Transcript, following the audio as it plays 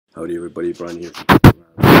Howdy everybody, Brian here from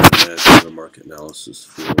the market analysis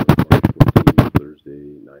for March 14th,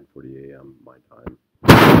 Thursday, 9:40 a.m. my time,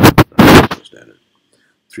 standard.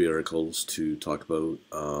 3 articles to talk about.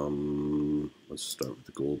 Let's start with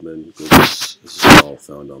the Goldman. This is all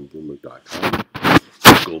found on Bloomberg.com.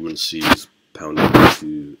 Goldman sees pound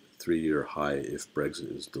to 3-year high if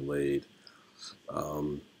Brexit is delayed.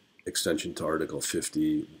 Extension to Article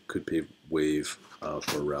 50 could pave wave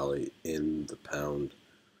for a rally in the pound,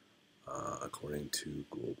 according to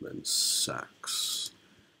Goldman Sachs.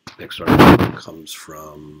 Next article comes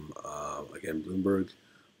from, again, Bloomberg.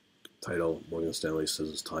 Title, Morgan Stanley says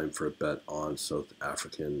it's time for a bet on South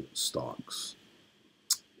African stocks.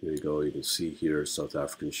 Here you go. You can see here South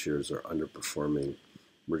African shares are underperforming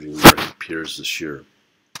emerging market peers this year.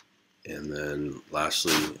 And then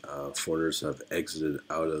lastly, foreigners have exited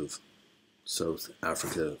out of South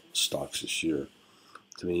Africa stocks this year.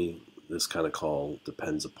 To me, this kind of call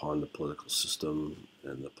depends upon the political system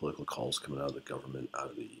and the political calls coming out of the government out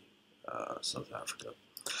of the South Africa.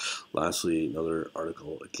 Lastly, another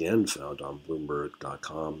article again found on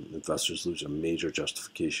Bloomberg.com. Investors lose a major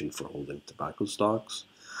justification for holding tobacco stocks.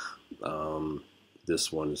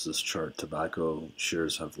 This one is this chart. Tobacco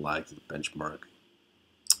shares have lagged the benchmark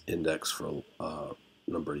index for a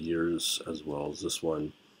number of years, as well as this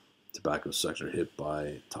one. Tobacco sector hit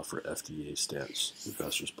by tougher FDA stance.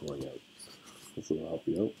 Investors pulling out. Hopefully, I'll help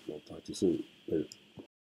you out. We'll talk to you soon. Later.